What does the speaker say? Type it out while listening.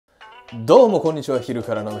どうもこんにちは、昼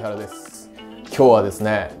からのみはらです。今日はです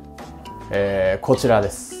ね、こちらで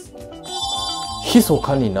す。ヒソ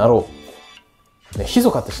カになろう。ね、ヒ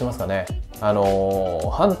ソカって知ってますかね。ハ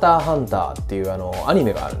ンターハンターっていうアニ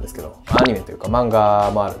メがあるんですけど、アニメというか漫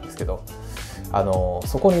画もあるんですけど、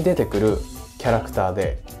そこに出てくるキャラクター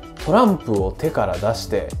でトランプを手から出し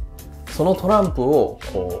て、そのトランプを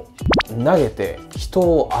こう投げて人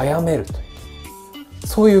を殺めるという、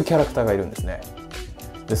そういうキャラクターがいるんですね。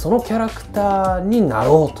でそのキャラクターにな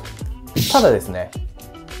ろうと。ただですね、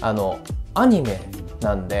アニメ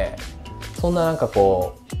なんで、そんななんか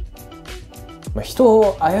こう、人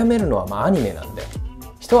を殺めるのはアニメなんで、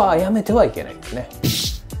人は殺めてはいけないですね。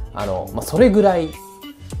それぐらい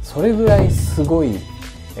すごい、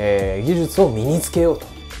技術を身につけようと、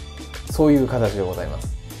そういう形でございま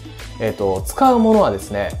す。使うものはで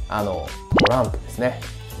すね、トランプですね。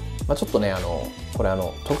ちょっとね、これ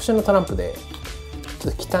特殊なトランプでち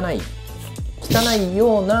ょっと汚い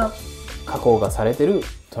ような加工がされてる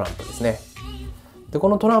トランプですね。でこ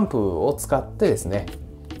のトランプを使ってですね、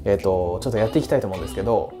ちょっとやっていきたいと思うんですけ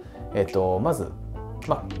ど、まず、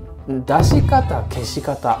出し方消し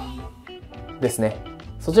方ですね、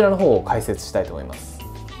そちらの方を解説したいと思います。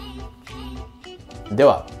で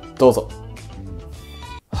はどうぞ。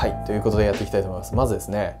はい、ということでやっていきたいと思います。まずです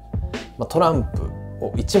ね、トランプ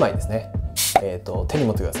を1枚ですね、手に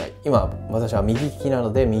持ってください。今私は右利きな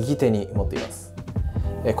ので右手に持っています。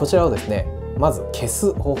こちらをですね、まず消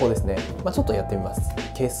す方法ですね。ちょっとやってみます。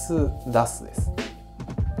消す出すです。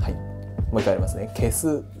はい、もう一回やりますね。消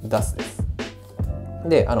す出すです。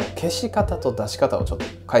で消し方と出し方をちょっと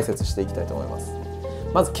解説していきたいと思います。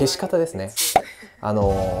まず消し方ですね。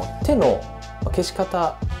手の消し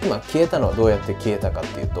方、今消えたのはどうやって消えたかっ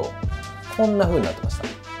ていうと、こんな風になってました。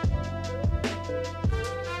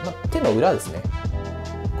手の裏ですね、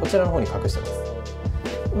こちらの方に隠してます。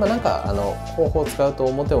なんか方法を使うと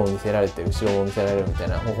表も見せられて後ろも見せられるみたい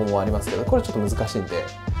な方法もありますけど、これちょっと難しいんで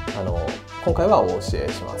今回はお教え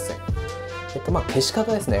しません。消し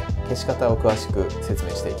方ですね。消し方を詳しく説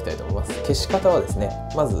明していきたいと思います。消し方はですね、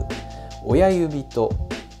まず親指と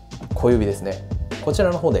小指ですね、こちら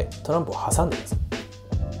の方でトランプを挟んでます。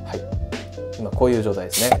はい、今こういう状態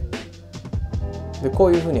ですね。でこ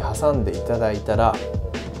ういうふうに挟んでいただいたら、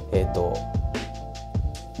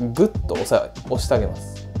グッと押してあげま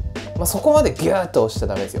す。そこまでギューッと押しちゃ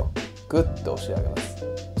ダメですよ。グッと押してあげます。ちょ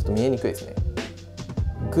っと見えにくいですね。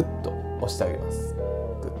グッと押してあげます。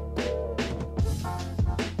グッ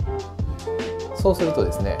と。そうすると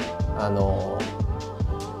ですね、こ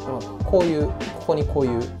こにこう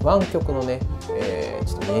いう湾曲のね、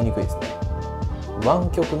ちょっと見えにくいですね。湾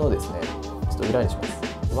曲のですね、ちょっと裏にしま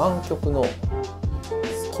す。湾曲の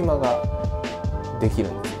隙間ができる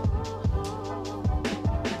んです。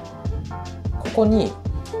ここに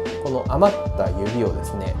この余った指をで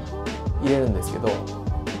すね入れるんですけど、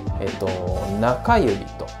中指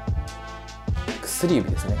と薬指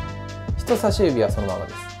ですね。人差し指はそのまま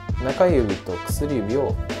です。中指と薬指を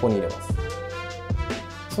ここに入れます。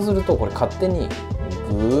そうするとこれ勝手に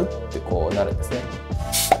グーってこうなるんですね。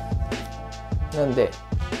なんで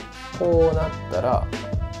こうなったら、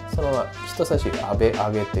そのまま人差し指上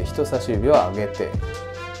げて、人差し指を上げて、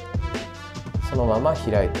そのまま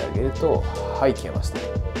開いてあげると、はい、消えました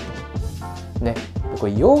ね。こ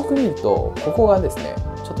れよく見るとここがですね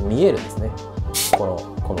ちょっと見えるんですね。この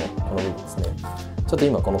部分ですね。ちょっと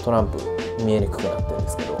今このトランプ見えにくくなってるんで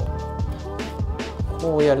すけど、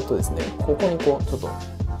こうやるとですね、ここにこうちょっと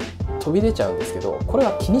飛び出ちゃうんですけど、これ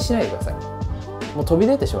は気にしないでください。もう飛び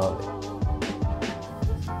出てしまうん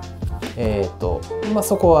で、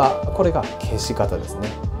そこはこれが消し方ですね。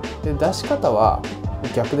で出し方は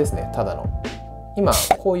逆ですね。ただの今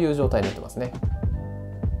こういう状態になってますね。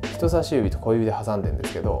人差し指と小指で挟んでるんで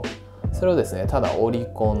すけど、それをですねただ折り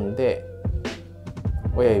込んで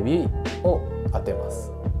親指を当てま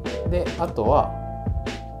す。であとは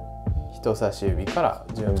人差し指から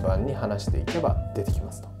順番に離していけば出てき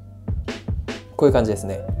ますと、こういう感じです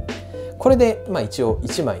ね。これで一応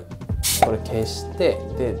1枚これ消して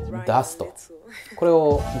で出すと、これ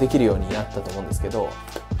をできるようになったと思うんですけど、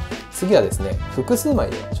次はですね複数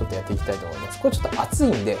枚でちょっとやっていきたいと思います。これちょっと厚い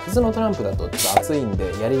んで、普通のトランプだとちょっと厚いん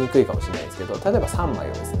でやりにくいかもしれないですけど、例えば3枚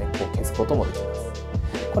をですねこう消すこともできます。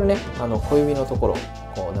これね小指のところ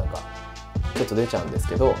こうなんかちょっと出ちゃうんです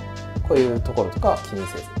けど、こういうところとかは気に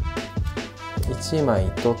せず1枚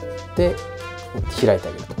取って開いて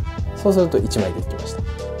あげると、そうすると1枚出てきました。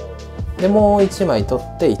でもう1枚取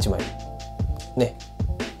って1枚ね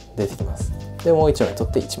出てきます。でもう1枚取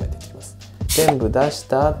って1枚出てきます。全部出し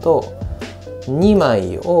た後2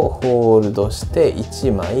枚をホールドして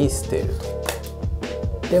1枚捨てる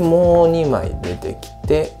と、でもう2枚出てき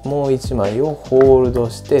て、もう1枚をホールド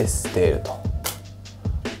して捨てると。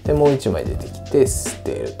でもう1枚出てきて捨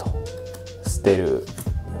てると。捨てる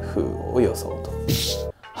風を装うと。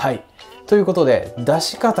はい、ということで出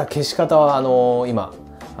し方消し方は今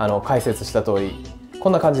解説した通りこ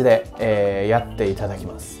んな感じで、やっていただき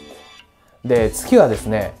ます。で次はです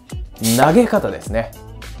ね、投げ方ですね。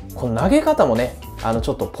この投げ方もねち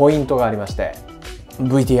ょっとポイントがありまして、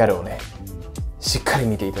 VTR をねしっかり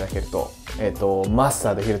見ていただけると、マス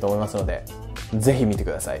ターできると思いますので、是非見て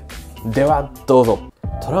ください。ではどうぞ。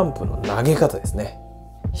トランプの投げ方ですね。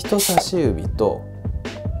人差し指と、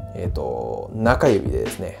中指でで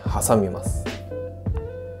すね挟みます。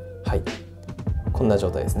はい、こんな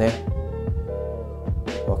状態ですね。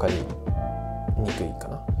わかりにくいか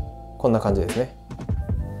な。こんな感じですね。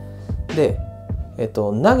で、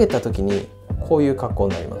投げた時にこういう格好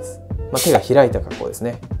になります。手が開いた格好です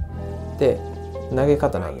ね。で投げ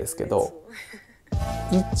方なんですけど、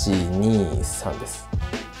123です。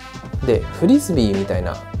でフリスビーみたい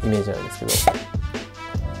なイメージなんですけど、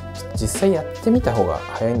実際やってみた方が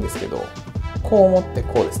早いんですけど、こう持って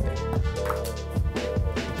こうですね。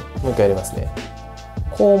もう一回やりますね。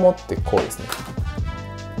こう持ってこうですね。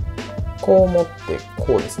こう持って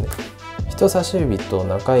こうですね。人差し指と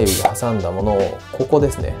中指で挟んだものをここ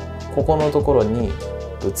ですね、ここのところに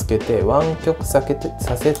ぶつけて湾曲させ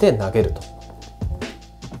て投げると。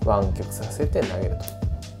湾曲させて投げると。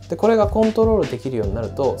でこれがコントロールできるようになる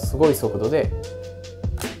と、すごい速度で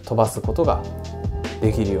飛ばすことが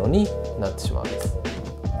できるようになってしまうんです。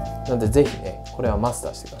なのでぜひねこれはマスタ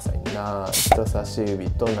ーしてください。人差し指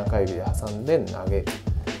と中指で挟んで投げる。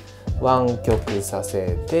湾曲さ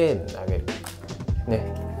せて投げる。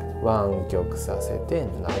ね。湾曲させて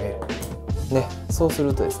投げる。ね。そうす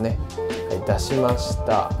るとですね、はい、出しまし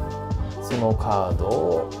た。そのカード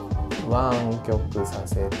を湾曲さ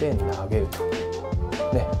せて投げると。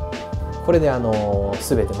ね。これで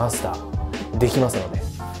全てマスターできますので、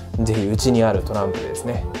ぜひうちにあるトランプでです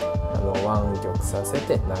ね、湾曲させ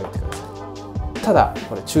て投げてください。ただ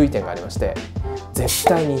これ注意点がありまして、絶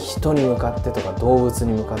対に人に向かってとか動物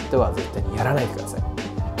に向かっては絶対にやらないでください。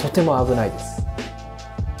とても危ないです。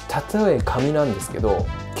たとえ紙なんですけど、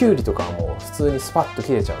キュウリとかはもう普通にスパッと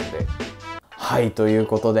切れちゃうんで。はい、という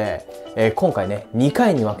ことで、今回ね2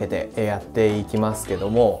回に分けてやっていきますけど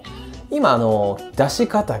も、今出し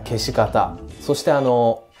方消し方、そして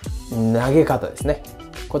投げ方ですね、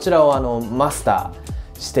こちらをマスタ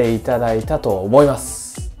ーしていただいたと思いま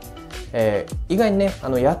す。意外にね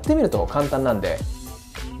やってみると簡単なんで、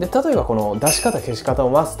例えばこの出し方消し方を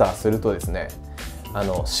マスターするとですね、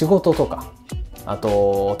仕事とかあ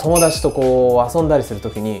と友達とこう遊んだりする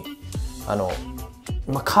時に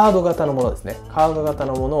カード型のものですね、カード型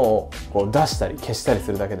のものをこう出したり消したり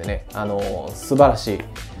するだけでね素晴らしい、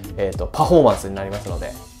パフォーマンスになりますの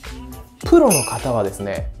で、プロの方はです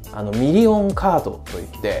ねミリオンカードとい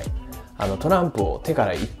ってトランプを手か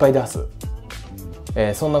らいっぱい出す、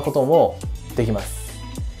そんなこともできます。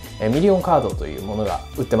ミリオンカードというものが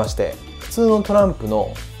売ってまして、普通のトランプ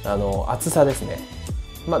の厚さですね、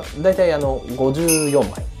だいたい54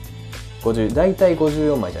枚だいたい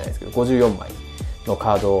54枚じゃないですけど54枚の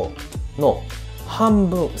カードの半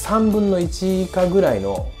分3分の1以下ぐらい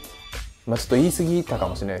の、ちょっと言い過ぎたか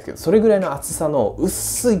もしれないですけど、それぐらいの厚さの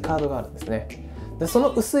薄いカードがあるんですね。でそ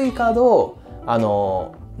の薄いカードを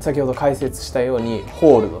先ほど解説したように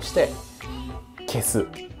ホールドして消す、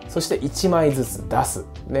そして1枚ずつ出す、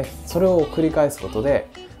ね、それを繰り返すことで、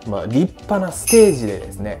立派なステージで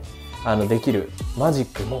ですねできるマジ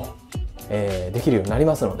ックも、できるようになり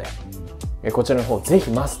ますので、こちらの方ぜ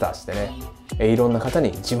ひマスターしてね、いろんな方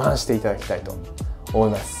に自慢していただきたいと思い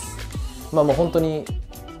ます。もう本当に、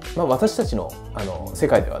私たちの世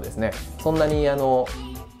界ではですね、そんなに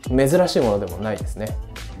珍しいものでもないですね。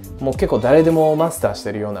もう結構誰でもマスターし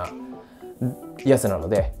てるようなやつなの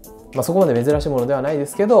で、そこまで珍しいものではないで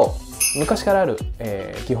すけど、昔からある、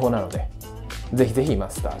技法なので、ぜひぜひマ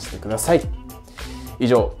スターしてください。以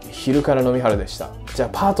上、昼からのみはるでした。じゃあ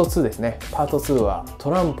パート2ですね。パート2はト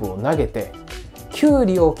ランプを投げてキュウ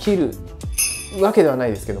リを切るわけではな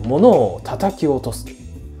いですけど、物を叩き落とす。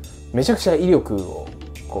めちゃくちゃ威力を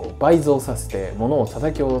こう倍増させて物を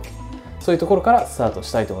叩き落とす、そういうところからスタート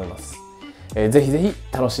したいと思います。ぜひぜひ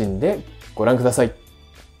楽しんでご覧ください。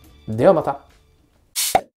ではまた。